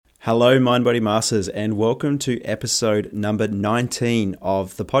Hello, Mind Body Masters, and welcome to episode number 19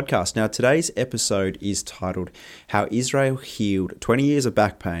 of the podcast. Now, today's episode is titled How Israel Healed 20 Years of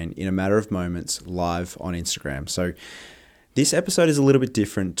Back Pain in a Matter of Moments, live on Instagram. So this episode is a little bit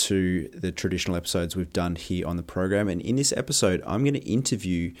different to the traditional episodes we've done here on the program. And in this episode, I'm going to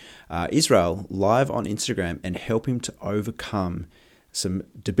interview Israel live on Instagram and help him to overcome some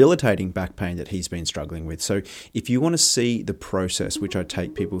debilitating back pain that he's been struggling with. So if you want to see the process which I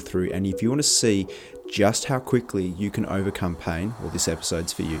take people through, and if you want to see just how quickly you can overcome pain, well, this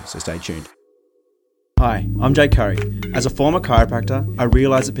episode's for you. So stay tuned. Hi, I'm Jake Curry. As a former chiropractor, I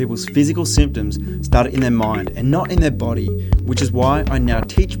realized that people's physical symptoms started in their mind and not in their body, which is why I now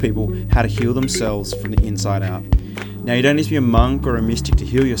teach people how to heal themselves from the inside out. Now, you don't need to be a monk or a mystic to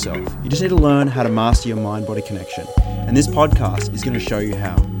heal yourself. You just need to learn how to master your mind-body connection. And this podcast is going to show you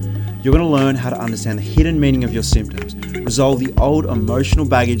how. You're going to learn how to understand the hidden meaning of your symptoms, resolve the old emotional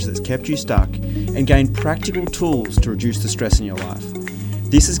baggage that's kept you stuck, and gain practical tools to reduce the stress in your life.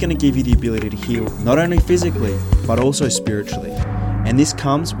 This is going to give you the ability to heal not only physically, but also spiritually. And this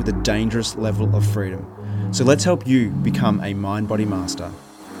comes with a dangerous level of freedom. So let's help you become a mind-body master.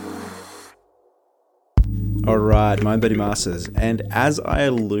 All right, Mind Body Masters, and as I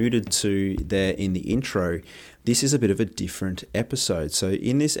alluded to there in the intro, this is a bit of a different episode. So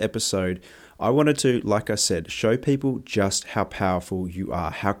in this episode, I wanted to, like I said, show people just how powerful you are,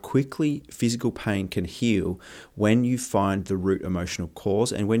 how quickly physical pain can heal when you find the root emotional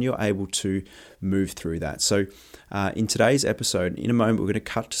cause and when you're able to move through that. So in today's episode, in a moment, we're going to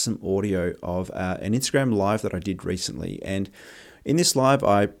cut to some audio of an Instagram live that I did recently. And in this live,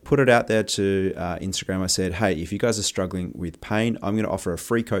 I put it out there to Instagram. I said, hey, if you guys are struggling with pain, I'm going to offer a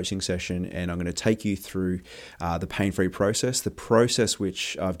free coaching session and I'm going to take you through the pain-free process, the process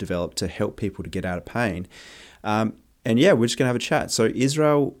which I've developed to help people to get out of pain. And yeah, we're just going to have a chat. So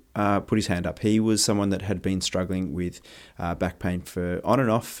Israel put his hand up. He was someone that had been struggling with back pain for on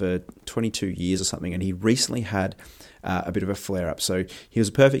and off for 22 years or something. And he recently had a bit of a flare-up. So he was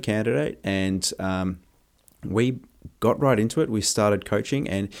a perfect candidate, and we got right into it. We started coaching,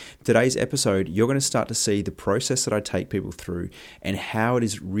 and today's episode, you're going to start to see the process that I take people through and how it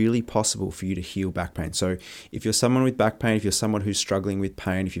is really possible for you to heal back pain. So if you're someone with back pain, if you're someone who's struggling with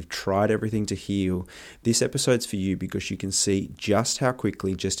pain, if you've tried everything to heal, this episode's for you because you can see just how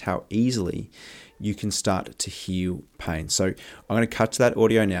quickly, just how easily you can start to heal pain. So I'm going to cut to that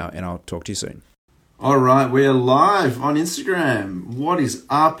audio now, and I'll talk to you soon. All right, we are live on Instagram. What is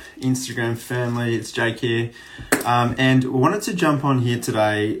up, Instagram family? It's Jake here. And we wanted to jump on here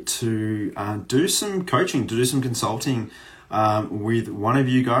today to do some coaching, to do some consulting with one of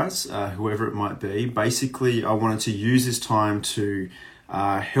you guys, whoever it might be. Basically, I wanted to use this time to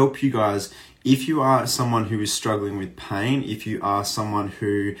help you guys. If you are someone who is struggling with pain, if you are someone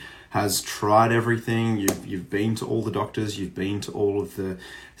who has tried everything, you've been to all the doctors, you've been to all of the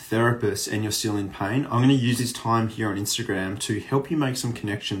therapists, and you're still in pain, I'm going to use this time here on Instagram to help you make some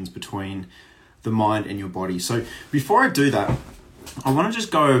connections between the mind and your body. So before I do that, I want to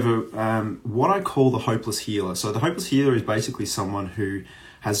just go over what I call the hopeless healer. So the hopeless healer is basically someone who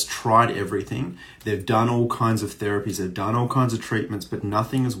has tried everything. They've done all kinds of therapies, they've done all kinds of treatments, but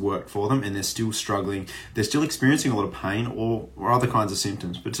nothing has worked for them, and they're still struggling. They're still experiencing a lot of pain or other kinds of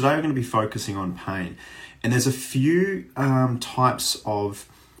symptoms. But today we're going to be focusing on pain. And there's a few types of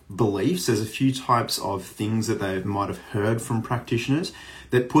beliefs, there's a few types of things that they might have heard from practitioners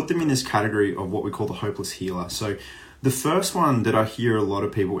that put them in this category of what we call the hopeless healer. So the first one that I hear a lot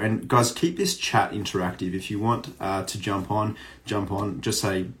of people, and guys, keep this chat interactive. If you want to jump on, just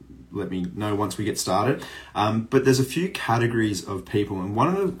say, let me know once we get started. But there's a few categories of people, and one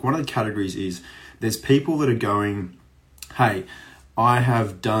of the categories is there's people that are going, hey, I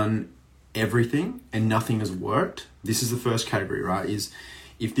have done everything and nothing has worked. This is the first category, right? Is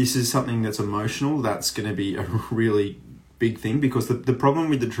if this is something that's emotional, that's going to be a really big thing, because the problem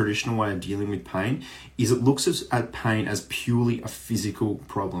with the traditional way of dealing with pain is it looks at pain as purely a physical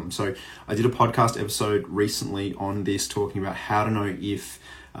problem. So I did a podcast episode recently on this, talking about how to know if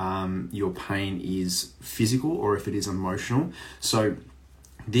your pain is physical or if it is emotional. So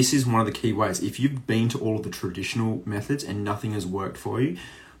this is one of the key ways. If you've been to all of the traditional methods and nothing has worked for you,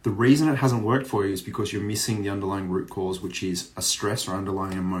 the reason it hasn't worked for you is because you're missing the underlying root cause, which is a stress or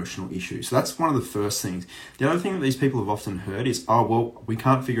underlying emotional issue. So that's one of the first things. The other thing that these people have often heard is, oh, well, we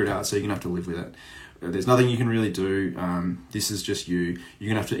can't figure it out, so you're going to have to live with it. There's nothing you can really do. This is just you.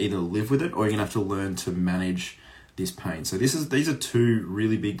 You're going to have to either live with it or you're going to have to learn to manage this pain. So these are two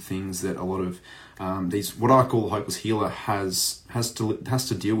really big things that a lot of these, what I call the hopeless healer, has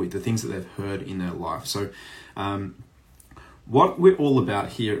to deal with, the things that they've heard in their life. So what we're all about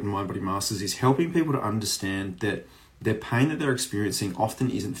here at Mind Body Masters is helping people to understand that their pain that they're experiencing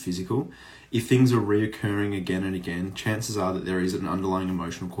often isn't physical. If things are reoccurring again and again, chances are that there is an underlying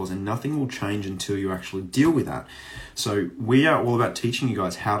emotional cause, and nothing will change until you actually deal with that. So we are all about teaching you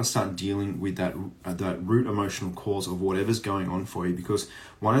guys how to start dealing with that root emotional cause of whatever's going on for you. Because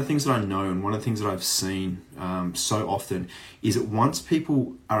one of the things that I know, and one of the things that I've seen so often, is that once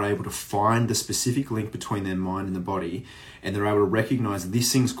people are able to find the specific link between their mind and the body, and they're able to recognize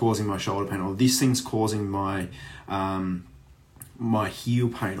this thing's causing my shoulder pain, or this thing's causing my my heel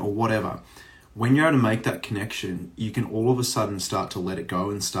pain, or whatever, when you're able to make that connection, you can all of a sudden start to let it go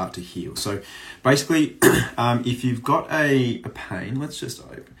and start to heal. So basically, if you've got a pain, let's just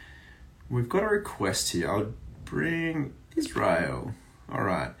open. We've got a request here. I'll bring Israel. All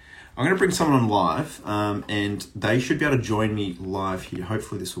right. I'm going to bring someone on live, and they should be able to join me live here.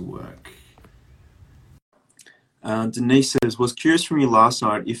 Hopefully this will work. Denise says, was curious from you last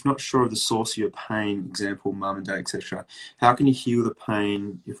night, if not sure of the source of your pain, example, mum and dad, etc., how can you heal the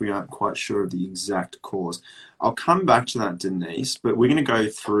pain if we aren't quite sure of the exact cause? I'll come back to that, Denise, but we're going to go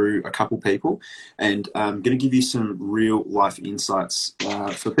through a couple people, and I'm going to give you some real life insights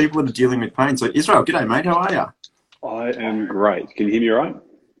for people that are dealing with pain. So Israel, g'day mate, how are you? I am great. Can you hear me all right?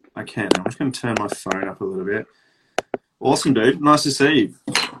 I can. I'm just going to turn my phone up a little bit. Awesome, dude. Nice to see you.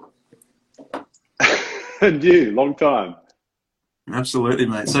 And you, long time. Absolutely,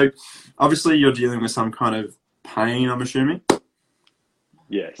 mate. So obviously you're dealing with some kind of pain, I'm assuming?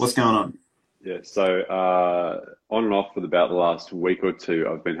 Yes. What's going on? Yeah, so on and off for about the last week or two,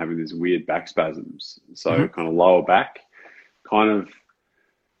 I've been having these weird back spasms. So kind of lower back, kind of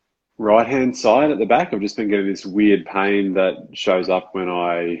right-hand side at the back. I've just been getting this weird pain that shows up when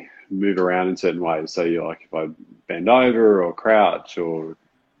I move around in certain ways. So you're like, if I bend over or crouch or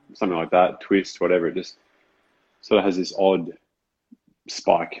something like that, twist, whatever, it just sort of has this odd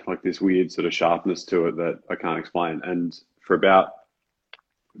spike, like this weird sort of sharpness to it that I can't explain. And for about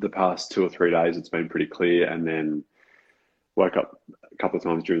the past 2 or 3 days, it's been pretty clear. And then woke up a couple of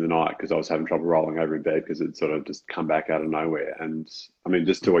times during the night because I was having trouble rolling over in bed because it sort of just come back out of nowhere. And I mean,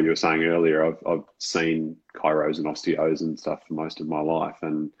 just to what you were saying earlier, I've seen chiros and osteos and stuff for most of my life.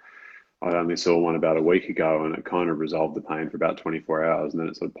 And I only saw one about a week ago, and it kind of resolved the pain for about 24 hours, and then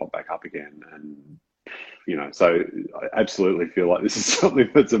it sort of popped back up again. And, you know, so I absolutely feel like this is something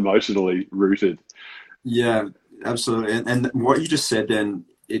that's emotionally rooted. Yeah, absolutely. And what you just said then,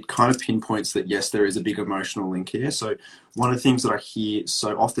 it kind of pinpoints that, yes, there is a big emotional link here. So one of the things that I hear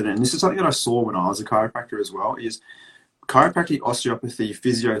so often, and this is something that I saw when I was a chiropractor as well, is chiropractic, osteopathy,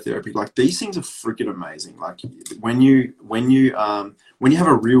 physiotherapy, like these things are freaking amazing. Like when you have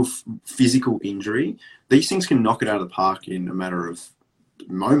a real physical injury, these things can knock it out of the park in a matter of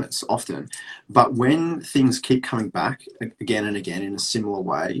moments often. But when things keep coming back again and again in a similar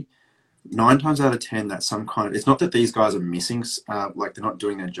way, 9 times out of 10, that's some kind of, it's not that these guys are missing, like they're not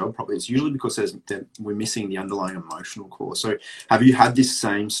doing their job properly. It's usually because we're missing the underlying emotional cause. So have you had this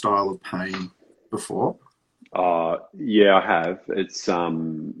same style of pain before? Yeah, I have. It's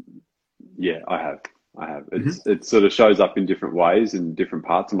yeah, I have. It sort of shows up in different ways in different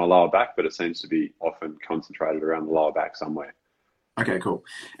parts of my lower back, but it seems to be often concentrated around the lower back somewhere. Okay, cool.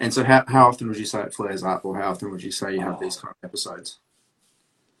 And so how often would you say it flares up, or how often would you say you have these kind of episodes?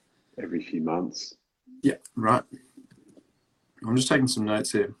 Every few months. Yeah, right. I'm just taking some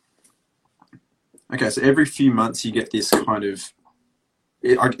notes here. Okay, so every few months you get this kind of,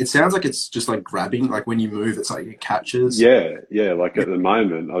 it sounds like it's just like grabbing, like when you move, it's like it catches. Yeah, like at the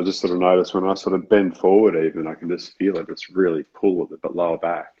moment, I just sort of notice when I sort of bend forward even, I can just feel it. It's really pull at the lower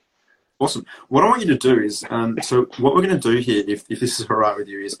back. Awesome. What I want you to do is, so what we're going to do here, if this is all right with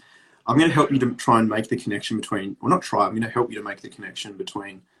you, is I'm going to help you to try and make the connection between, well, not try, I'm going to help you to make the connection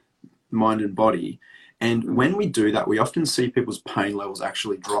between mind and body. And when we do that, we often see people's pain levels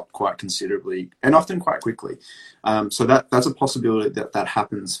actually drop quite considerably and often quite quickly. So that's a possibility that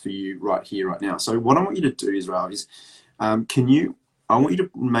happens for you right here, right now. So what I want you to do, Israel, is I want you to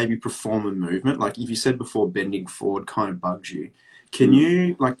maybe perform a movement. Like if you said before, bending forward kind of bugs you. Can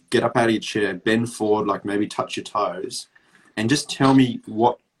you like get up out of your chair, bend forward, like maybe touch your toes, and just tell me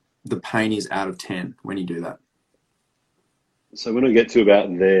what the pain is out of 10 when you do that? So when I get to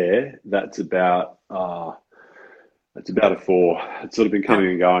about there, that's about a 4. It's sort of been coming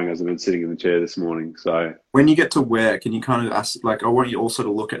and going as I've been sitting in the chair this morning. So when you get to where, can you kind of ask, like, I want you also to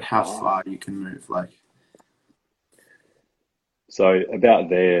look at how far you can move, like. So about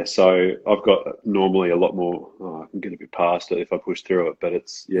there. So I've got normally a lot more. I can get a bit past it if I push through it, but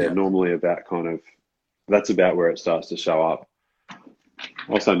it's normally about kind of, that's about where it starts to show up.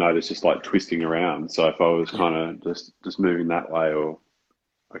 Also notice just like twisting around. So if I was kind of just moving that way, or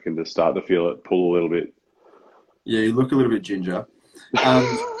I can just start to feel it pull a little bit. Yeah, you look a little bit ginger.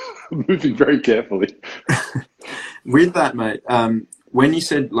 Um, Moving very carefully. with that, mate, when you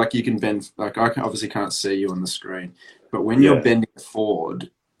said like you can bend, like obviously can't see you on the screen, but when you're Yeah. bending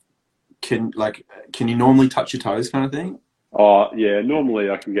forward, can you normally touch your toes, kind of thing? Oh, yeah.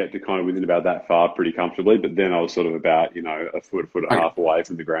 Normally I can get to kind of within about that far pretty comfortably, but then I was sort of about, a foot and a Okay, half away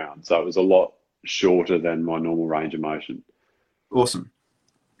from the ground. So it was a lot shorter than my normal range of motion. awesome.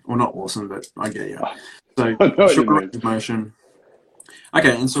 Well, not awesome, but I get you. I So know what you short range mean. of motion.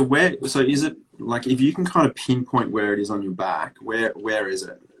 Okay, and so is it like if you can kind of pinpoint where it is on your back, where is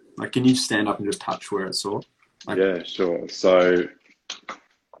it? Like, can you stand up and just touch where it's sore? Like, Yeah, sure. So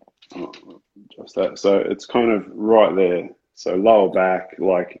just that. So it's kind of right there. So lower back,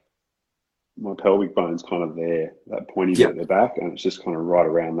 like my pelvic bone's kind of there, that pointy bit yeah. at the back, and it's just kind of right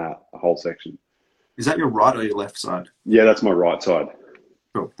around that whole section. Is that your right or your left side? Yeah, that's my right side.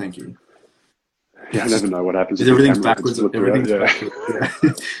 Cool, thank you. Yeah, Yeah, I it's never just know what happens if because the everything's camera gets backwards. flipped around. Everything's Yeah.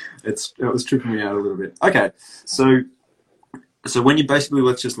 backwards. Yeah, it was tripping me out a little bit. Okay, so when you basically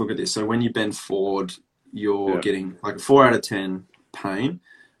let's just look at this. So when you bend forward, you're Yeah. getting like a 4 out of 10 pain.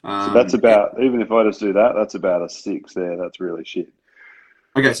 So that's And about, even if I just do that, that's about a 6 there. That's really shit.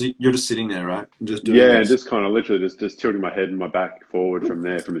 okay, so you're just sitting there, right? And just doing Yeah, and this. just kind of literally just tilting my head and my back forward from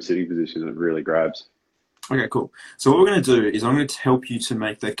there, from a sitting position, it really grabs. Okay, cool. So what we're going to do is I'm going to help you to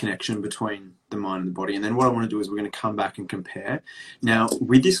make that connection between the mind and the body. And then what I want to do is we're going to come back and compare. Now,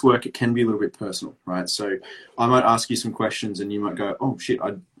 with this work, it can be a little bit personal, right? So I might ask you some questions and you might go, oh, shit,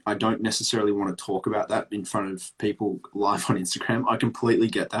 I don't necessarily want to talk about that in front of people live on Instagram. I completely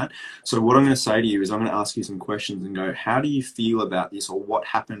get that. So what I'm going to say to you is I'm going to ask you some questions and go, how do you feel about this, or what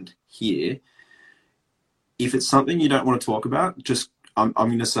happened here? If it's something you don't want to talk about, just I'm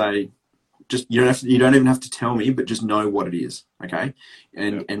going to say, just you don't even have to tell me, but just know what it is, okay?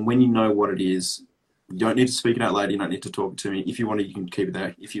 Yeah. And when you know what it is, you don't need to speak it out loud. You don't need to talk it to me. If you want to, you can keep it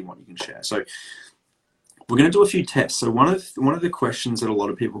there. If you want, you can share. So we're going to do a few tests. So one of the questions that a lot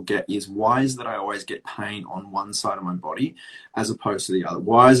of people get is, why is that I always get pain on one side of my body as opposed to the other?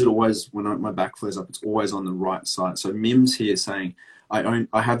 Why is it always when my back flares up, it's always on the right side? So Mim's here saying, I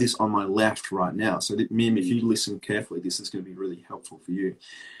have this on my left right now. So Mim, if you listen carefully, this is going to be really helpful for you.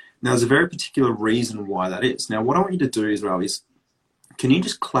 Now, there's a very particular reason why that is. Now, what I want you to do, Israel, is can you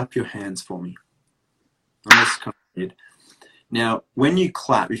just clap your hands for me? And that's kind of weird. Now, when you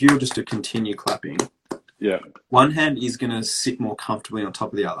clap, if you were just to continue clapping, Yeah. one hand is going to sit more comfortably on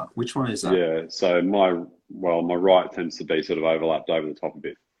top of the other. Which one is that? Yeah. So my right tends to be sort of overlapped over the top a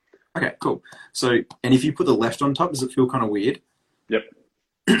bit. Okay, cool. So, and if you put the left on top, does it feel kind of weird? Yep.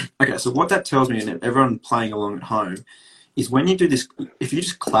 Okay, so what that tells me, and everyone playing along at home, is when you do this, if you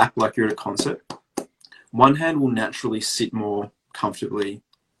just clap like you're at a concert, one hand will naturally sit more comfortably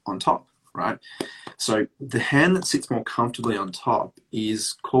on top, right? So the hand that sits more comfortably on top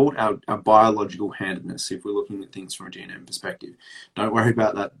is called our biological handedness, if we're looking at things from a genome perspective. Don't worry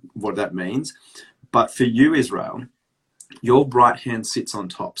about that, what that means. But for you, Israel, your right hand sits on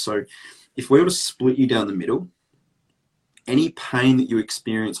top. So if we were to split you down the middle, any pain that you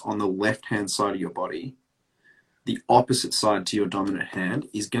experience on the left-hand side of your body, the opposite side to your dominant hand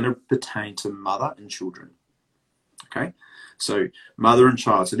is going to pertain to mother and children. Okay, so mother and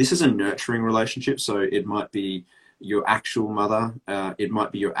child. So this is a nurturing relationship. So it might be your actual mother, it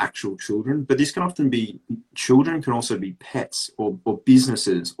might be your actual children, but this can often be, children can also be pets or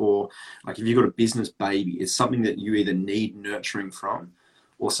businesses, or like if you've got a business baby, it's something that you either need nurturing from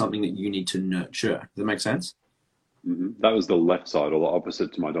or something that you need to nurture. Does that make sense? That was the left side, or the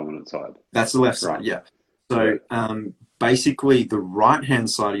opposite to my dominant side. That's the left side, Right. yeah. So Yeah. basically the right-hand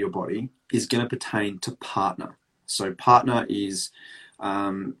side of your body is going to pertain to partner. So partner is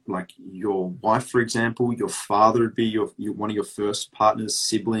like your wife, for example. Your father would be your one of your first partners,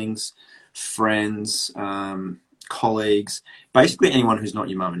 siblings, friends, colleagues, basically anyone who's not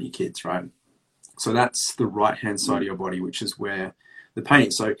your mum and your kids, right? So that's the right-hand side of your body, which is where the pain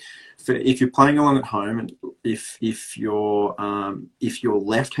is. So if you're playing along at home, and if your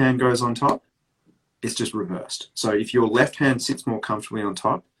left hand goes on top, it's just reversed. So if your left hand sits more comfortably on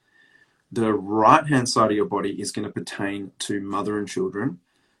top, the right-hand side of your body is going to pertain to mother and children.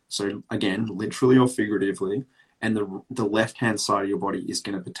 So again, literally or figuratively, and the left-hand side of your body is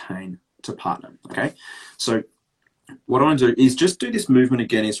going to pertain to partner. Okay, so what I want to do is just do this movement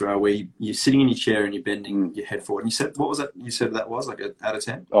again, Israel, where you're sitting in your chair and you're bending your head forward. And you said, what was that? You said that was like a out of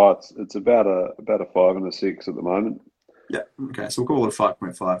 10? Oh, it's about a 5 and a 6 at the moment. Yeah. Okay, so we'll call it a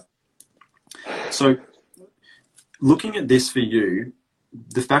 5.5. So looking at this for you,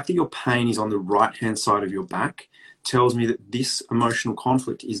 the fact that your pain is on the right-hand side of your back tells me that this emotional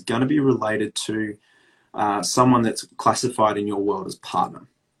conflict is going to be related to someone that's classified in your world as partner.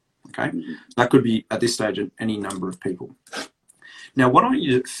 Okay, so that could be at this stage any number of people. Now, what I want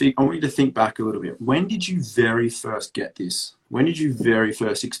you to think back a little bit. When did you very first get this? When did you very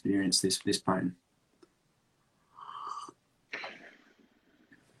first experience this pain?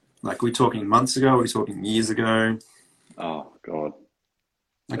 Like, are we talking months ago? Are we talking years ago? Oh God,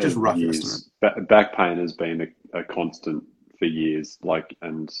 like just rough estimate. Back pain has been a constant for years. Like,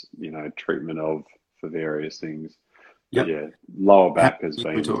 and treatment for various things. Yep. Yeah, lower back has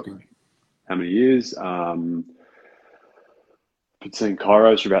been. We're talking how many years? Been seeing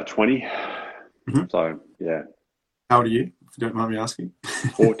chiros for about 20. Mm-hmm. So yeah. How old are you, if you don't mind me asking?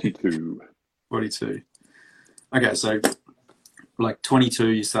 42. 42. Okay, so like 22,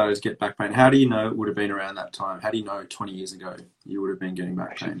 you started to get back pain. How do you know it would have been around that time? How do you know 20 years ago you would have been getting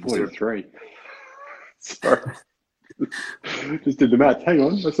back pain? 43. Sorry. Just did the math. Hang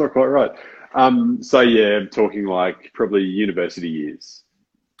on, that's not quite right. So yeah, I'm talking like probably university years.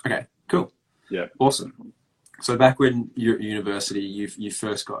 Okay, cool. Yeah. Awesome. So back when you're at university, you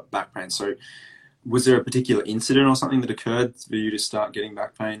first got back pain. So was there a particular incident or something that occurred for you to start getting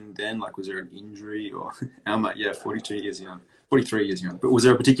back pain then? Like, was there an injury or how much? Yeah, 42 years young, 43 years young. But was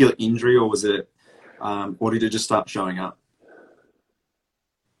there a particular injury or was it, or did it just start showing up?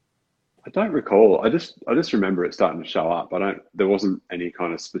 I don't recall. I just remember it starting to show up. There wasn't any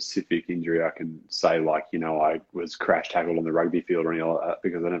kind of specific injury I can say, like, I was crash tackled on the rugby field or anything like that,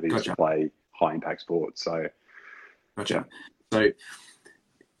 because I never used to play high impact sports. So gotcha. So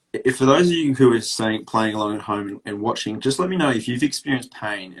if for those of you who are playing along at home and watching, just let me know if you've experienced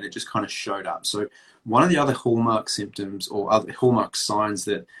pain and it just kind of showed up. So one of the other hallmark symptoms or other hallmark signs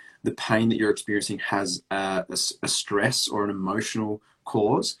that the pain that you're experiencing has a stress or an emotional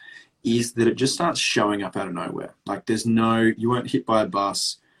cause is that it just starts showing up out of nowhere. Like you weren't hit by a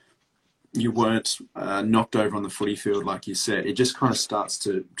bus, you weren't knocked over on the footy field like you said. It just kind of starts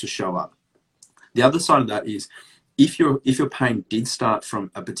to show up. The other side of that is if your pain did start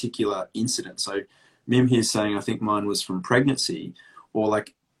from a particular incident. So Mim here is saying, I think mine was from pregnancy, or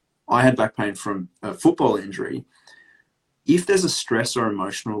like I had back pain from a football injury. If there's a stress or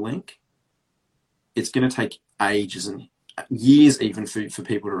emotional link, it's going to take ages and years even for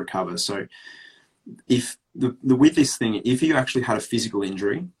people to recover. So if with this thing, if you actually had a physical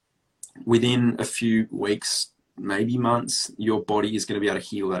injury, within a few weeks, maybe months, your body is going to be able to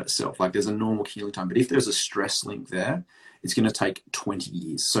heal that itself. Like, there's a normal healing time. But if there's a stress link there, it's going to take 20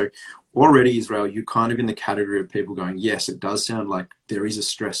 years. So already, Israel, you're kind of in the category of people going, yes, it does sound like there is a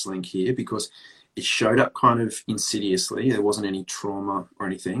stress link here, because it showed up kind of insidiously. There wasn't any trauma or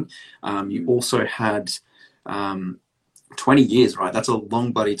anything. You also had 20 years, right? That's a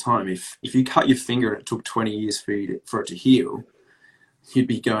long bloody time. If you cut your finger and it took 20 years for it to heal, you'd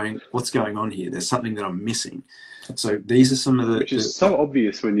be going, what's going on here? There's something that I'm missing. So these are some of the... Which is so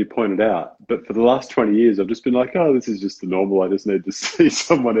obvious when you point it out. But for the last 20 years, I've just been like, oh, this is just the normal. I just need to see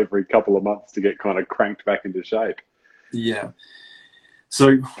someone every couple of months to get kind of cranked back into shape. Yeah.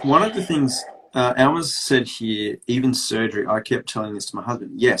 So one of the things... Alma's said here, even surgery, I kept telling this to my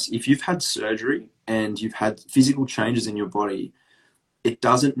husband. Yes, if you've had surgery and you've had physical changes in your body, it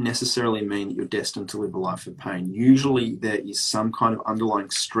doesn't necessarily mean that you're destined to live a life of pain. Usually there is some kind of underlying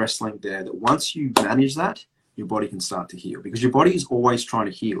stress link there that once you manage that, your body can start to heal, because your body is always trying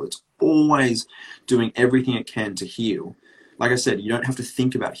to heal. It's always doing everything it can to heal. Like I said, you don't have to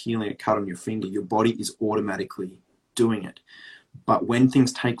think about healing a cut on your finger. Your body is automatically doing it. But when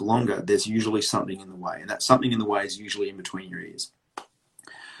things take longer, there's usually something in the way, and that something in the way is usually in between your ears.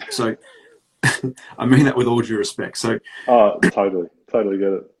 So I mean that with all due respect. So totally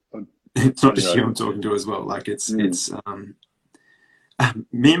get it. It's not just you I'm talking to as well. Like it's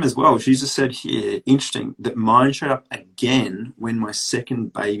Mim as well. She's just said here, interesting, that mine showed up again when my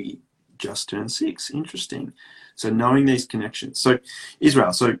second baby just turned 6. Interesting. So knowing these connections. So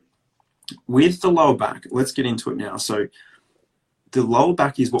Israel, so with the lower back, let's get into it now. So the lower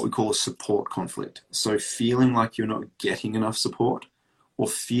back is what we call a support conflict. So feeling like you're not getting enough support, or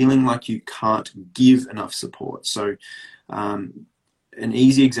feeling like you can't give enough support. So an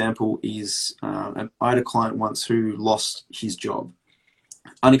easy example is I had a client once who lost his job,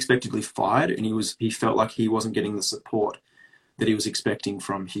 unexpectedly fired, and he felt like he wasn't getting the support that he was expecting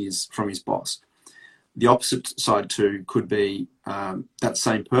from his boss. The opposite side too could be that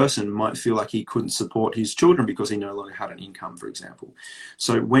same person might feel like he couldn't support his children because he no longer had an income, for example.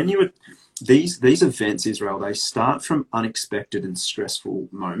 So when these events, Israel, they start from unexpected and stressful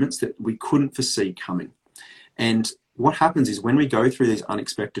moments that we couldn't foresee coming. And what happens is when we go through these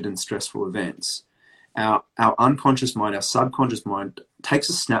unexpected and stressful events, our unconscious mind, our subconscious mind takes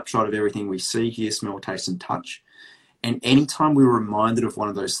a snapshot of everything we see, hear, smell, taste, and touch. And anytime we're reminded of one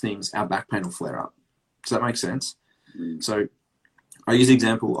of those things, our back pain will flare up. Does that make sense? So I use the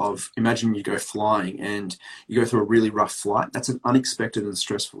example of, imagine you go flying and you go through a really rough flight. That's an unexpected and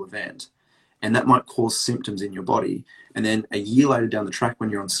stressful event. And that might cause symptoms in your body. And then a year later down the track, when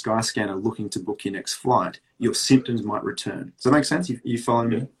you're on Skyscanner looking to book your next flight, your symptoms might return. Does that make sense? You following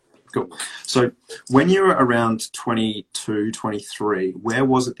me? Cool. So when you were around 22, 23, where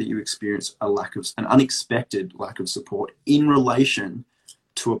was it that you experienced an unexpected lack of support in relation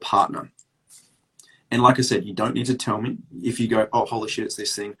to a partner? And like I said, you don't need to tell me. If you go, oh, holy shit, it's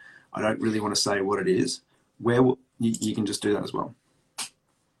this thing, I don't really want to say what it is, you can just do that as well.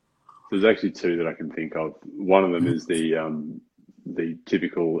 There's actually two that I can think of. One of them is the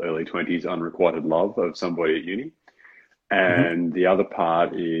typical early 20s unrequited love of somebody at uni. And the other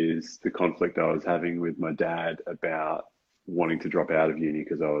part is the conflict I was having with my dad about wanting to drop out of uni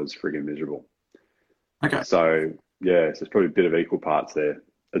because I was friggin' miserable. Okay. So yeah, so it's probably a bit of equal parts there.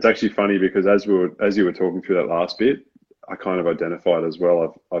 It's actually funny because as you were talking through that last bit, I kind of identified as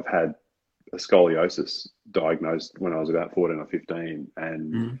well. I've had a scoliosis diagnosed when I was about 14 or 15,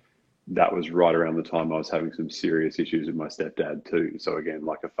 and that was right around the time I was having some serious issues with my stepdad too. So again,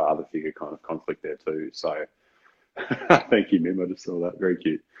 like a father figure kind of conflict there too. So thank you, Mim. I just saw that. Very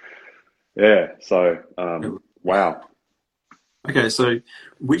cute. Yeah. So wow. Okay, so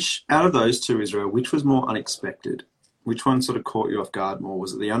which out of those two, Israel, which was more unexpected? Which one sort of caught you off guard more?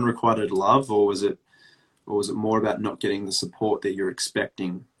 Was it the unrequited love, or was it more about not getting the support that you're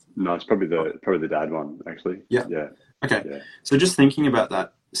expecting? No, it's probably the dad one, actually. Yeah. Yeah. Okay. Yeah. So just thinking about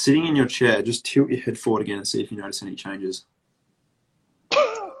that, sitting in your chair, just tilt your head forward again and see if you notice any changes.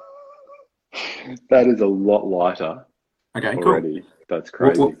 That is a lot lighter. Okay, already. cool. That's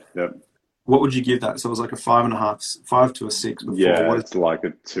crazy. Yep. What would you give that? So it was like a 5.5, 5 to a 6 before. Yeah, it's like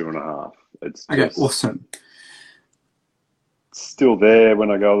a 2.5. It's okay, just awesome. Still there when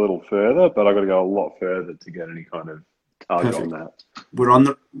I go a little further, but I've got to go a lot further to get any kind of target Perfect. on that. We're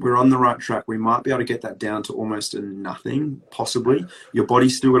on the right track. We might be able to get that down to almost a nothing, possibly. Your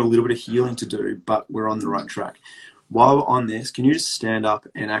body's still got a little bit of healing to do, but we're on the right track. While we're on this, can you just stand up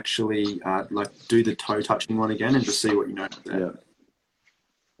and actually do the toe touching one again and just see what you notice there? Yeah.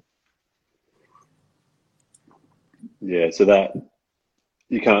 Yeah, so that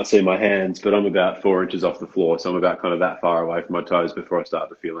you can't see my hands, but I'm about 4 inches off the floor, so I'm about kind of that far away from my toes before I start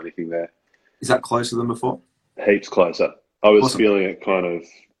to feel anything there. Is that closer than before? Heaps closer. I was Awesome. feeling it kind of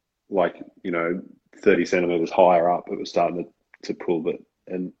like, 30 centimeters higher up. It was starting to pull,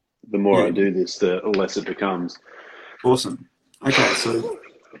 and the more I do this, the less it becomes. Awesome. Okay, so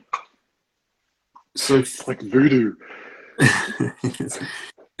It's like voodoo.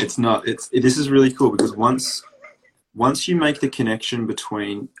 it's not. This is really cool because once you make the connection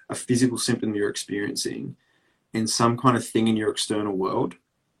between a physical symptom you're experiencing and some kind of thing in your external world,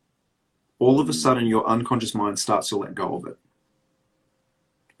 all of a sudden your unconscious mind starts to let go of it.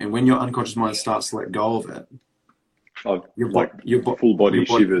 And when your unconscious mind starts to let go of it, your full body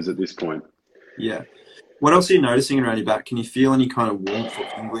shivers at this point. Yeah. What else are you noticing around your back? Can you feel any kind of warmth or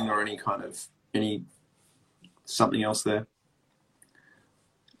tingling or any something else there?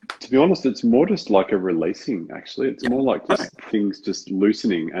 To be honest, it's more just like a releasing, actually. It's more like just things just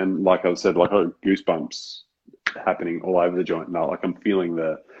loosening. And like I said, like goosebumps happening all over the joint now. Like I'm feeling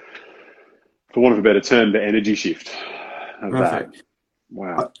for want of a better term, the energy shift of Perfect. that.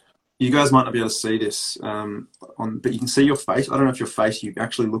 Wow. You guys might not be able to see this, but you can see your face. I don't know if your face, you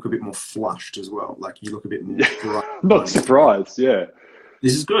actually look a bit more flushed as well. Like you look a bit more bright. Not surprised, yeah.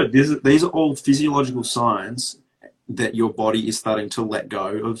 This is good. These are all physiological signs that your body is starting to let go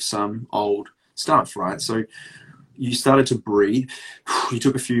of some old stuff, right? So you started to breathe. You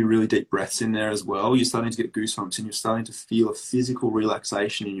took a few really deep breaths in there as well. You're starting to get goosebumps and you're starting to feel a physical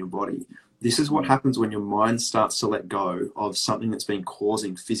relaxation in your body. This is what happens when your mind starts to let go of something that's been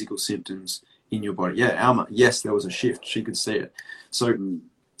causing physical symptoms in your body. Yeah, Alma, yes, there was a shift. She could see it. So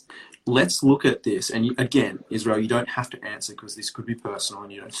let's look at this. And again, Israel, you don't have to answer because this could be personal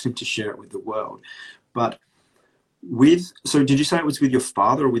and you don't need to share it with the world. But so did you say it was with your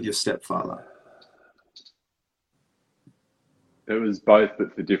father or with your stepfather? It was both,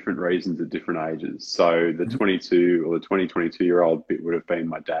 but for different reasons at different ages. So the 22 or the 22-year-old bit would have been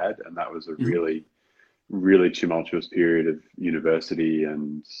my dad, and that was a really, really tumultuous period of university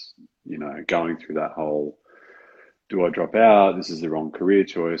and, going through that whole, do I drop out? This is the wrong career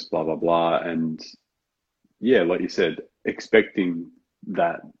choice, blah, blah, blah. And yeah, like you said, expecting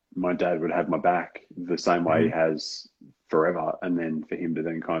that my dad would have my back the same way he has forever. And then for him to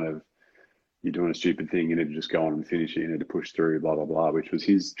then kind of, you're doing a stupid thing, you need to just go on and finish it, you need to push through, blah, blah, blah, which was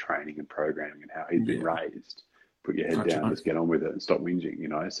his training and programming and how he'd been raised. Put your head down, just get on with it and stop whinging, you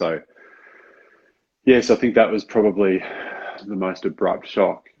know? So, yes, I think that was probably the most abrupt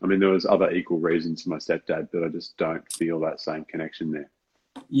shock. I mean, there was other equal reasons for my stepdad, but I just don't feel that same connection there.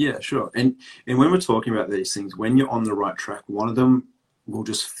 Yeah, sure. And when we're talking about these things, when you're on the right track, one of them will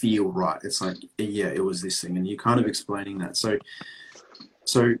just feel right. It's like, yeah, it was this thing, and you're kind of explaining that. So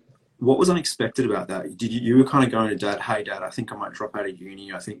what was unexpected about that? Did you were kind of going to Dad, hey Dad, I think I might drop out of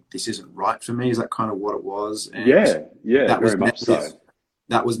uni. I think this isn't right for me. Is that kind of what it was? And yeah, that was very much so.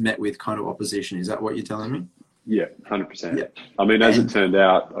 That was met with kind of opposition. Is that what you're telling me? Yeah, 100%. Yeah. I mean, as it turned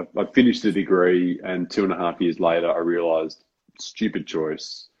out, I finished the degree, and 2.5 years later, I realised stupid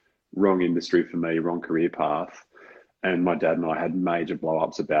choice, wrong industry for me, wrong career path. And my dad and I had major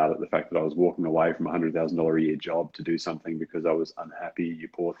blow-ups about it. The fact that I was walking away from a $100,000 a year job to do something because I was unhappy, you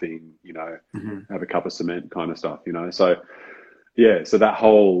poor thing, you know, have a cup of cement kind of stuff, you know. So, yeah, so that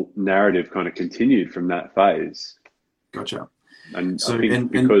whole narrative kind of continued from that phase. Gotcha. And so, I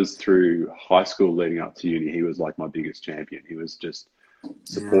think because through high school leading up to uni, he was like my biggest champion. He was just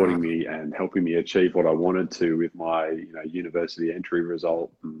supporting me and helping me achieve what I wanted to with my, you know, university entry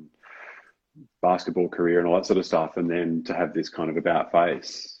result and basketball career and all that sort of stuff. And then to have this kind of about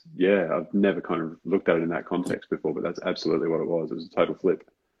face, yeah, I've never kind of looked at it in that context before, but that's absolutely what it was. It was a total flip.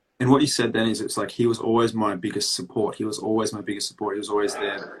 And what you said then is it's like he was always my biggest support. He was always my biggest support. He was always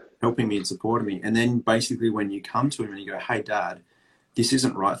there helping me and supporting me. And then basically when you come to him and you go, hey, Dad, this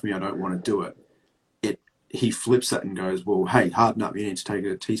isn't right for me. I don't want to do it. He flips that and goes, well, hey, harden up. You need to take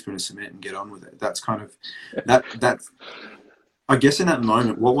a teaspoon of cement and get on with it. That's kind of that. I guess in that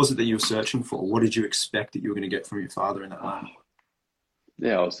moment, what was it that you were searching for? What did you expect that you were going to get from your father in that moment?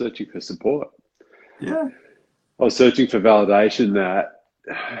 Yeah, I was searching for support. Yeah. I was searching for validation that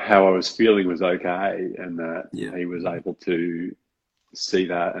how I was feeling was okay, and that he was able to see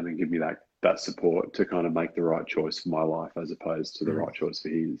that and then give me that support to kind of make the right choice for my life as opposed to the right choice for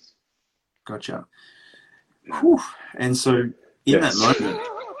his. Gotcha. Whew. And so in that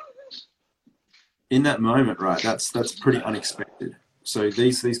moment, right, that's pretty unexpected. So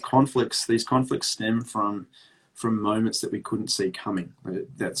these conflicts stem from moments that we couldn't see coming.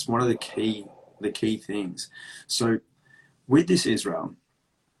 That's one of the key things. So with this, Israel,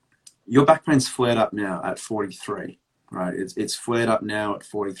 your back pain's flared up now at 43, right? It's flared up now at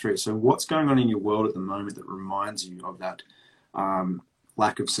 43. So what's going on in your world at the moment that reminds you of that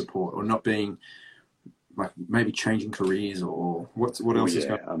lack of support, or not being, like, maybe changing careers, or what else is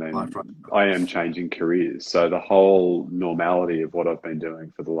going on in life right now? I am changing careers. So the whole normality of what I've been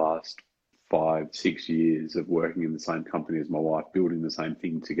doing for the last 5-6 years of working in the same company as my wife, building the same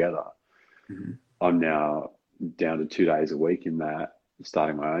thing together, I'm now down to 2 days a week in that,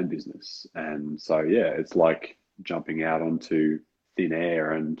 starting my own business. And so, yeah, it's like jumping out onto thin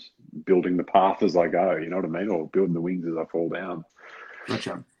air and building the path as I go, you know what I mean? Or building the wings as I fall down.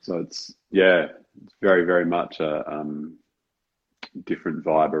 Gotcha. So it's very, very much a different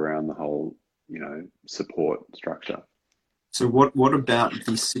vibe around the whole, you know, support structure. So what about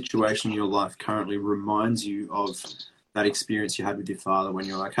this situation in your life currently reminds you of that experience you had with your father when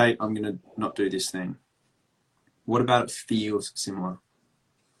you're like, hey, I'm going to not do this thing? What about it feels similar?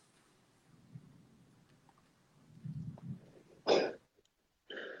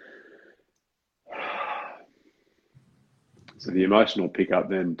 So the emotional pickup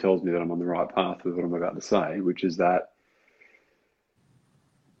then tells me that I'm on the right path with what I'm about to say, which is that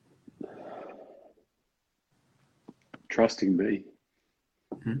trusting me.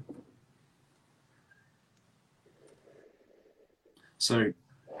 So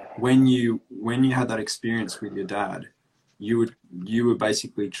when you had that experience with your dad, you were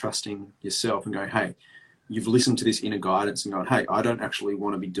basically trusting yourself and going, hey, you've listened to this inner guidance and gone, hey, I don't actually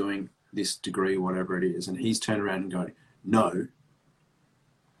want to be doing this degree, whatever it is. And he's turned around and going, no,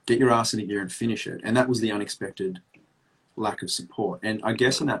 get your ass in a gear and finish it. And that was the unexpected lack of support. And I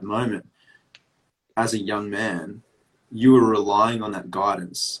guess in that moment, as a young man, you were relying on that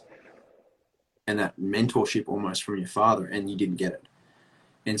guidance and that mentorship almost from your father, and you didn't get it.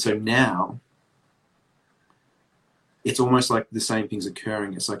 And so now it's almost like the same thing's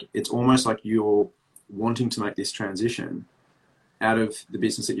occurring. It's almost like you're wanting to make this transition out of the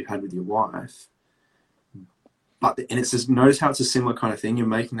business that you've had with your wife. Notice how it's a similar kind of thing. You're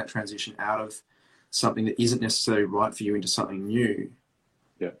making that transition out of something that isn't necessarily right for you into something new.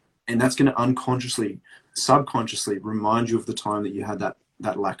 Yeah. And that's going to subconsciously remind you of the time that you had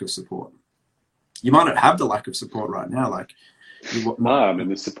that lack of support. You might not have the lack of support right now. Like, No, I mean,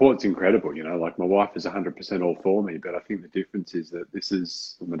 the support's incredible, you know, like my wife is 100% all for me, but I think the difference is that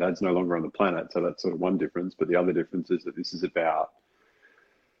well, my dad's no longer on the planet, so that's sort of one difference. But the other difference is that this is about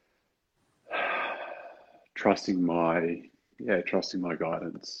trusting trusting my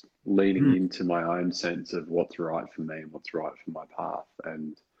guidance, leaning into my own sense of what's right for me and what's right for my path.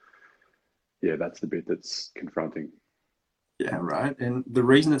 And yeah, that's the bit that's confronting. Yeah, right. And the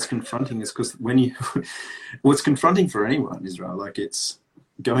reason it's confronting is because well, it's confronting for anyone, Israel. Like, it's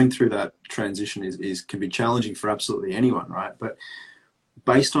going through that transition is can be challenging for absolutely anyone, right? But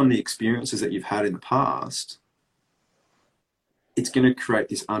based on the experiences that you've had in the past, it's going to create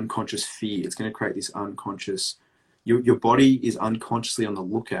this unconscious fear. It's going to create this unconscious, your body is unconsciously on the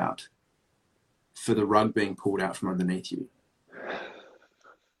lookout for the rug being pulled out from underneath you.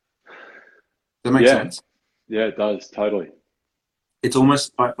 Does that make sense? Yeah, it does. Totally. It's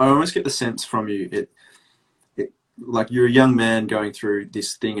almost, I almost get the sense from you, like you're a young man going through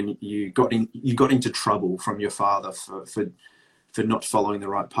this thing and you got into trouble from your father for not following the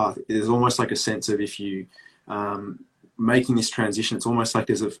right path. There's almost like a sense of, if you making this transition, it's almost like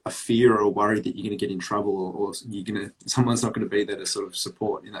there's a fear or a worry that you're going to get in trouble, or someone's not going to be there to sort of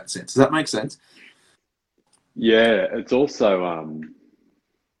support in that sense. Does that make sense? Yeah, it's also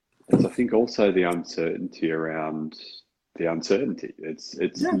it's I think also the uncertainty around the uncertainty. It's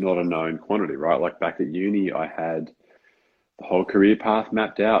not a known quantity, right? Like back at uni, I had the whole career path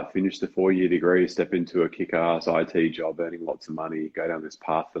mapped out, finish the 4-year degree, step into a kick-ass IT job, earning lots of money, go down this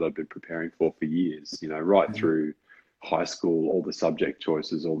path that I've been preparing for years, you know, right through high school, all the subject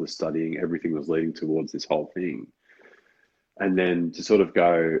choices, all the studying, everything was leading towards this whole thing. And then to sort of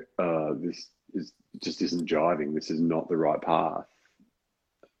go, just isn't jiving. This is not the right path.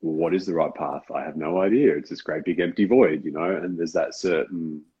 Well, what is the right path? I have no idea. It's this great big empty void, you know, and there's that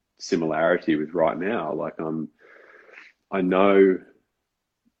certain similarity with right now. Like I know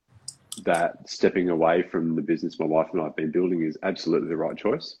that stepping away from the business my wife and I have been building is absolutely the right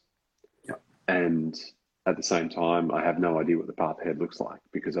choice. Yeah. And at the same time, I have no idea what the path ahead looks like,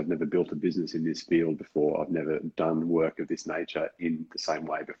 because I've never built a business in this field before. I've never done work of this nature in the same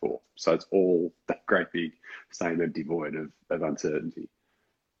way before. So it's all that great big same empty void of uncertainty.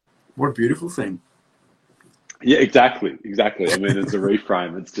 What a beautiful thing. Yeah, exactly. I mean, it's a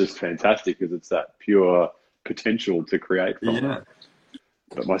reframe. It's just fantastic because it's that pure potential to create from. Yeah.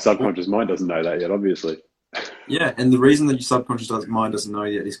 But my subconscious mind doesn't know that yet, obviously. Yeah, and the reason that your subconscious mind doesn't know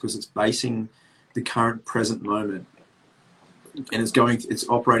yet is because it's basing the current present moment, and it's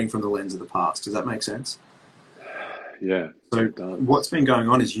operating from the lens of the past. Does that make sense? Yeah. So what's been going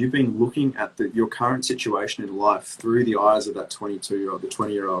on is you've been looking at your current situation in life through the eyes of that 22-year-old, the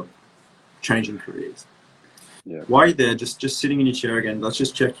 20-year-old changing careers. Yeah. While you're there, just sitting in your chair again, let's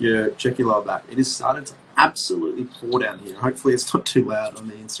just check your lower back. It has started to absolutely pour down here. Hopefully it's not too loud on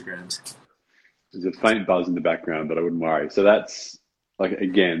the Instagrams. There's a faint buzz in the background, but I wouldn't worry. So that's, like,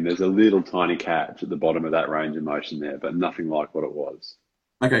 again, there's a little tiny catch at the bottom of that range of motion there, but nothing like what it was.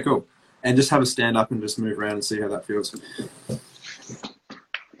 Okay, cool. And just have a stand up and just move around and see how that feels.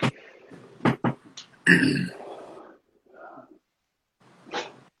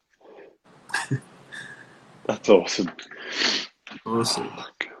 That's awesome. Awesome.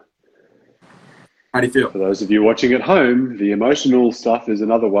 How do you feel? For those of you watching at home, the emotional stuff is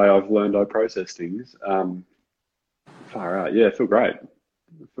another way I've learned I process things. Far out. Yeah, I feel great. I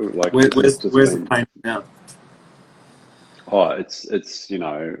feel like where's the pain now? Oh, it's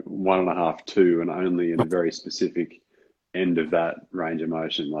 1.5, 2, and only in a very specific end of that range of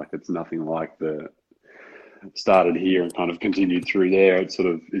motion. Like, it's nothing like the started here and kind of continued through there. It sort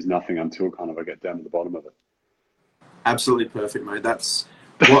of is nothing until kind of I get down to the bottom of it. Absolutely perfect, mate. That's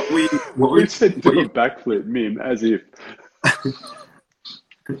what we said. Do a backflip, Mim, as if.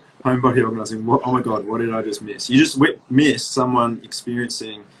 Homebody organising. Oh my God, what did I just miss? You just missed someone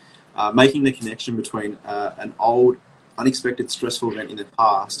experiencing, making the connection between an old, unexpected, stressful event in the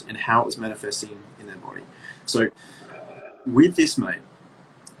past and how it was manifesting in their body. So, with this, mate,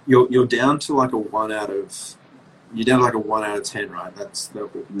 you're down to like a 1 out of 10, right? That's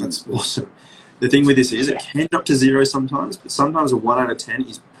awesome. The thing with this is it can drop to 0 sometimes, but sometimes a 1 out of 10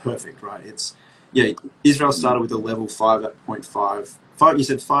 is perfect, right? Israel started with a level 5.5. You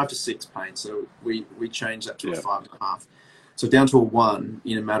said 5 to 6 pain, so we changed that to a 5.5. So down to a 1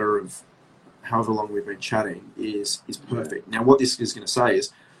 in a matter of however long we've been chatting is perfect. Now, what this is going to say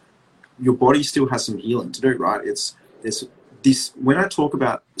is your body still has some healing to do, right? There's this, when I talk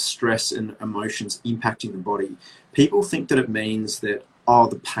about stress and emotions impacting the body, people think that it means that,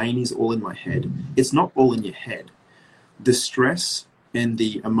 the pain is all in my head. It's not all in your head. The stress and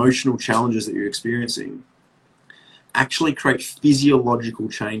the emotional challenges that you're experiencing actually create physiological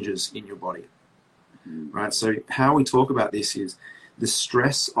changes in your body, right? So how we talk about this is the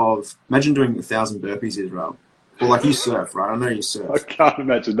stress of, imagine doing 1,000 burpees, Israel, or like you surf, right? I know you I surf. can't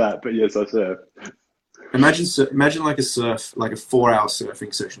imagine that, but yes, I surf. Imagine like like a 4-hour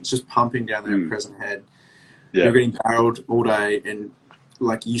surfing session. It's just pumping down there at Crescent Head. Yeah. You're getting barreled all day, and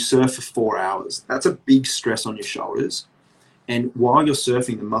like you surf for 4 hours. That's a big stress on your shoulders. And while you're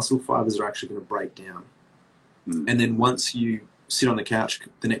surfing, the muscle fibers are actually going to break down. And then once you sit on the couch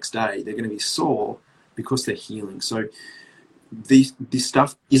the next day, they're going to be sore because they're healing. So this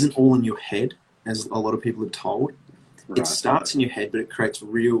stuff isn't all in your head, as a lot of people are told. Right. It starts in your head, but it creates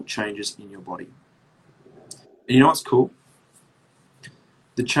real changes in your body. And you know what's cool?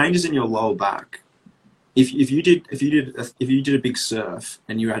 The changes in your lower back. If you did a big surf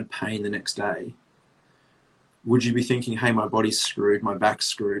and you had pain the next day, would you be thinking, hey, my body's screwed, my back's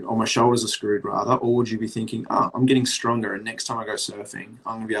screwed, or my shoulders are screwed rather? Or would you be thinking, oh, I'm getting stronger, and next time I go surfing,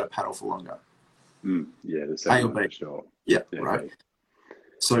 I'm going to be able to paddle for longer? Yeah, the same. A or B. Sure. Yeah, right. Right.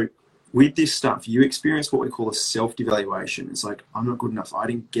 So with this stuff, you experience what we call a self-devaluation. It's like, I'm not good enough. I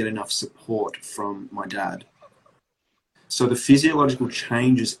didn't get enough support from my dad. So the physiological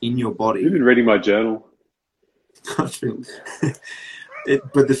changes in your body... You've been reading my journal. But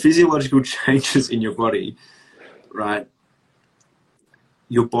the physiological changes in your body, right?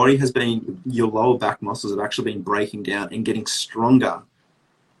 Your body has been, your lower back muscles have actually been breaking down and getting stronger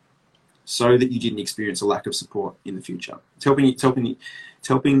so that you didn't experience a lack of support in the future. It's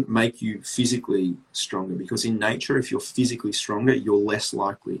helping make you physically stronger, because in nature, if you're physically stronger, you're less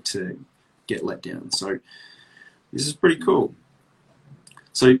likely to get let down. So this is pretty cool.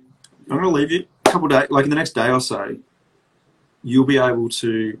 So I'm going to leave you a couple of days, like in the next day or so, I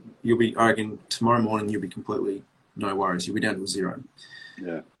reckon tomorrow morning, you'll be completely no worries. You'll be down to 0.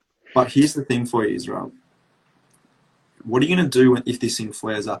 Yeah. But here's the thing for you, Israel. What are you going to do if this thing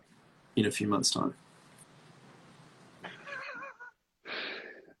flares up in a few months' time?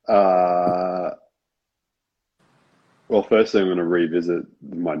 Well, firstly, I'm going to revisit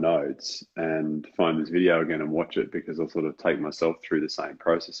my notes and find this video again and watch it, because I'll sort of take myself through the same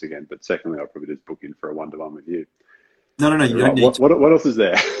process again. But secondly, I'll probably just book in for a one-to-one with you. No, you don't need to. What else is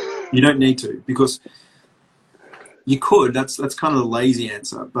there? You don't need to, because you could. That's kind of the lazy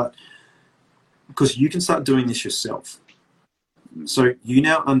answer, but because you can start doing this yourself. So you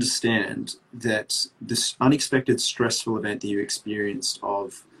now understand that this unexpected stressful event that you experienced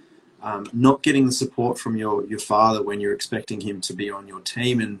of not getting the support from your father when you're expecting him to be on your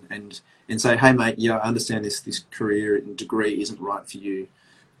team and say, hey mate, yeah, I understand this career and degree isn't right for you.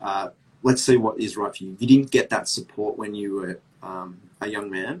 Let's see what is right for you. You didn't get that support when you were a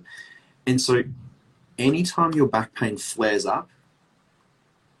young man. And so anytime your back pain flares up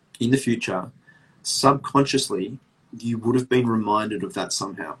in the future, subconsciously, you would have been reminded of that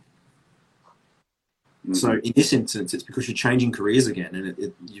somehow. So in this instance, it's because you're changing careers again,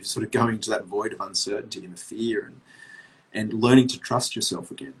 and you're sort of going to that void of uncertainty and fear and learning to trust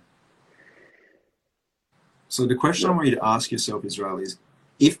yourself again. So the question I want you to ask yourself, Israel, is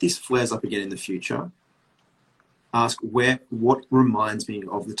if this flares up again in the future, ask what reminds me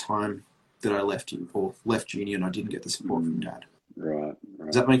of the time that I left you or left uni and I didn't get the support from dad. Right.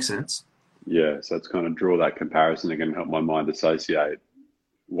 Does that make sense? Yeah, so it's kind of draw that comparison again and help my mind associate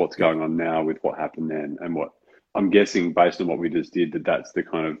what's going on now with what happened then, and what I'm guessing based on what we just did, that's the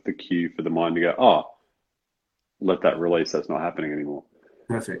kind of the cue for the mind to go, oh, let that release, that's not happening anymore.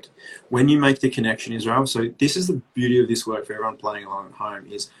 Perfect. When you make the connection, Israel, so this is the beauty of this work for everyone playing along at home,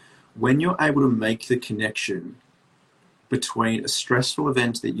 is when you're able to make the connection between a stressful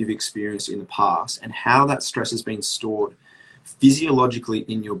event that you've experienced in the past and how that stress has been stored physiologically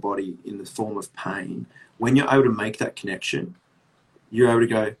in your body in the form of pain, when you're able to make that connection, you're able to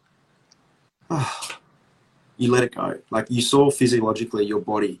go, oh, you let it go. Like you saw physiologically your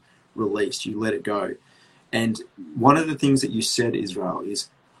body released, you let it go. And one of the things that you said, Israel, is,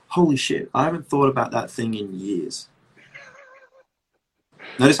 holy shit, I haven't thought about that thing in years.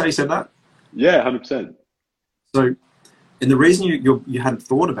 Notice how you said that? Yeah, 100%. So, and the reason you hadn't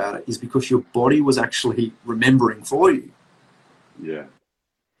thought about it is because your body was actually remembering for you. Yeah.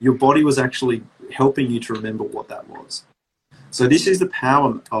 Your body was actually helping you to remember what that was. So this is the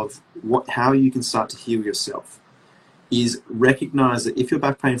power of how you can start to heal yourself, is recognize that if your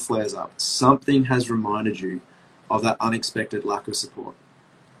back pain flares up, something has reminded you of that unexpected lack of support.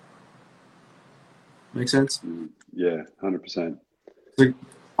 Make sense? Yeah, 100%. So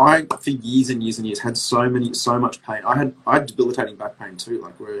I, for years and years and years, had so much pain. I had debilitating back pain too,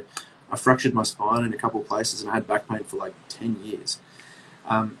 like where I fractured my spine in a couple of places and I had back pain for like 10 years.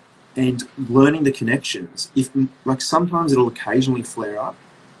 and learning the connections. If like sometimes it'll occasionally flare up,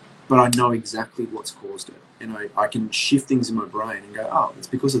 but I know exactly what's caused it, and I can shift things in my brain and go, oh, it's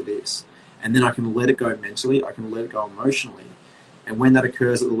because of this, and then I can let it go mentally, I can let it go emotionally, and when that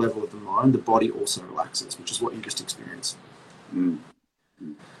occurs at the level of the mind, the body also relaxes, which is what you just experienced.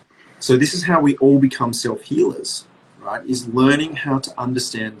 So this is how we all become self-healers, right? Is learning how to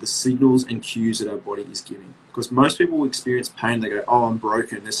understand the signals and cues that our body is giving. Because most people will experience pain, they go, oh, I'm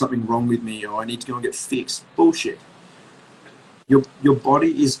broken, there's something wrong with me, or I need to go and get fixed. Bullshit. Your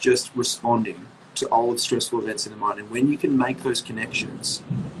body is just responding to old stressful events in the mind. And when you can make those connections,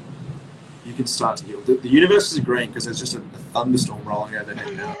 you can start to heal. The universe is agreeing because there's just a thunderstorm rolling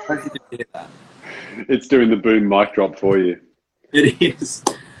overhead now. I don't think you can hear that. It's doing the boom mic drop for you. It is.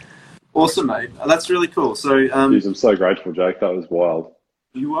 Awesome, mate. That's really cool. So, Jeez, I'm so grateful, Jake. That was wild.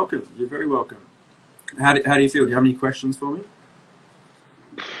 You're welcome. You're very welcome. How do you feel? Do you have any questions for me?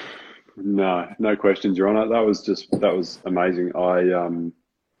 No questions, Your Honor. That was amazing. I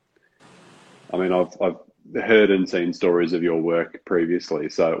mean, I've heard and seen stories of your work previously,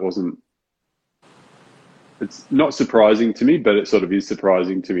 so it's not surprising to me, but it sort of is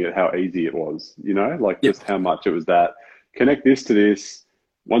surprising to me at how easy it was, just how much it was that connect this to this.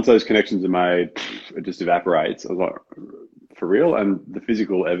 Once those connections are made, it just evaporates. I was like, for real? And the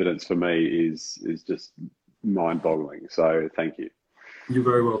physical evidence for me is just mind-boggling. So thank you. You're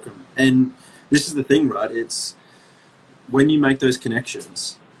very welcome. And this is the thing, right? It's when you make those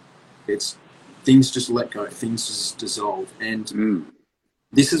connections, it's things just let go, things just dissolve. And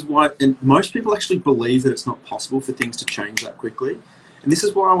this is why, and most people actually believe that it's not possible for things to change that quickly. And this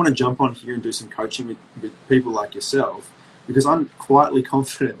is why I want to jump on here and do some coaching with people like yourself, because I'm quietly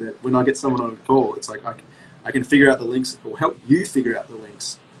confident that when I get someone on a call, it's like I can figure out the links or help you figure out the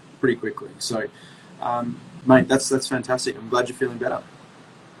links pretty quickly. So, mate, that's fantastic. I'm glad you're feeling better.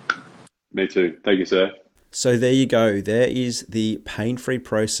 Me too. Thank you, sir. So there you go. There is the pain-free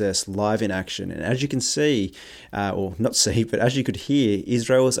process live in action. And as you can see, or not see, but as you could hear,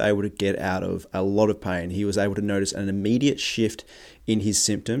 Israel was able to get out of a lot of pain. He was able to notice an immediate shift in his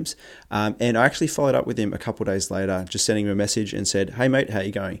symptoms. And I actually followed up with him a couple of days later, just sending him a message and said, hey mate, how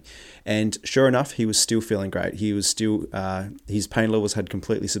you going? And sure enough, he was still feeling great. He was still, his pain levels had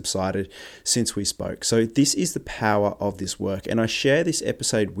completely subsided since we spoke. So this is the power of this work. And I share this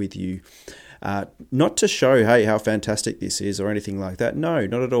episode with you not to show, hey, how fantastic this is or anything like that. No,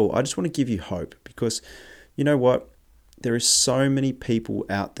 not at all. I just want to give you hope because you know what? There is so many people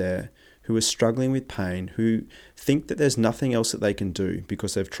out there who are struggling with pain, who think that there's nothing else that they can do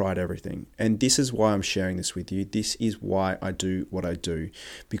because they've tried everything. And this is why I'm sharing this with you. This is why I do what I do,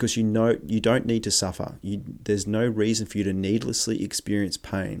 because you know you don't need to suffer. There's no reason for you to needlessly experience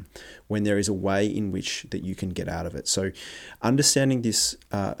pain when there is a way in which that you can get out of it. So understanding this,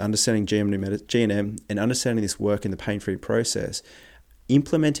 understanding GNM and understanding this work in the pain-free process,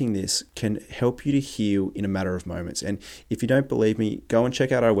 implementing this can help you to heal in a matter of moments. And if you don't believe me, go and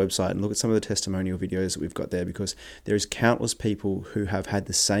check out our website and look at some of the testimonial videos that we've got there, because there's countless people who have had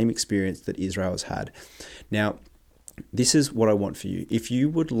the same experience that Israel has had. Now, this is what I want for you. If you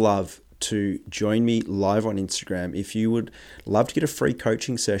would love to join me live on Instagram, if you would love to get a free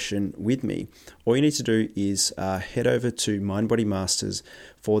coaching session with me, all you need to do is head over to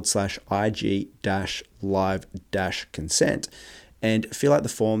mindbodymasters.ig-live-consent and fill out the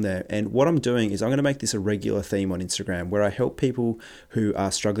form there. And what I'm doing is I'm going to make this a regular theme on Instagram where I help people who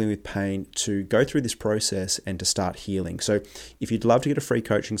are struggling with pain to go through this process and to start healing. So if you'd love to get a free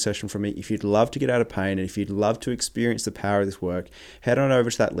coaching session from me, if you'd love to get out of pain, and if you'd love to experience the power of this work, head on over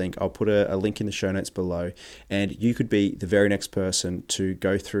to that link. I'll put a link in the show notes below, and you could be the very next person to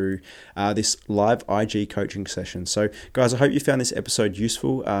go through this live IG coaching session. So guys, I hope you found this episode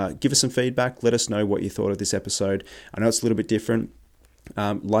useful. Give us some feedback. Let us know what you thought of this episode. I know it's a little bit different.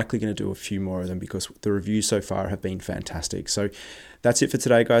 Likely going to do a few more of them because the reviews so far have been fantastic. So that's it for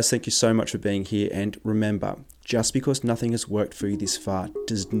today, guys. Thank you so much for being here. And remember, just because nothing has worked for you this far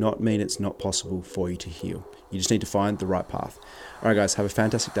does not mean it's not possible for you to heal. You just need to find the right path. All right, guys, have a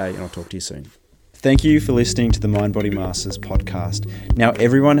fantastic day, and I'll talk to you soon. Thank you for listening to the Mind Body Masters podcast. Now,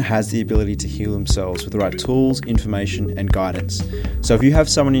 everyone has the ability to heal themselves with the right tools, information, and guidance. So if you have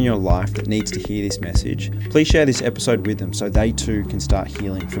someone in your life that needs to hear this message, please share this episode with them so they too can start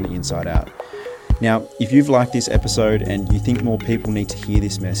healing from the inside out. Now, if you've liked this episode and you think more people need to hear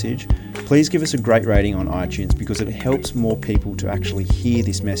this message, please give us a great rating on iTunes, because it helps more people to actually hear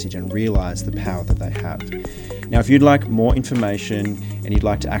this message and realize the power that they have. Now, if you'd like more information and you'd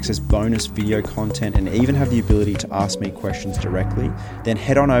like to access bonus video content and even have the ability to ask me questions directly, then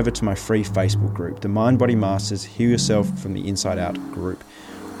head on over to my free Facebook group, the Mind Body Masters Heal Yourself from the Inside Out group.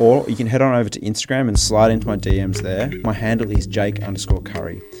 or you can head on over to Instagram and slide into my DMs there. My handle is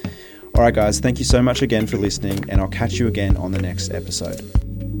Jake_Curry. All right, guys, thank you so much again for listening, and I'll catch you again on the next episode.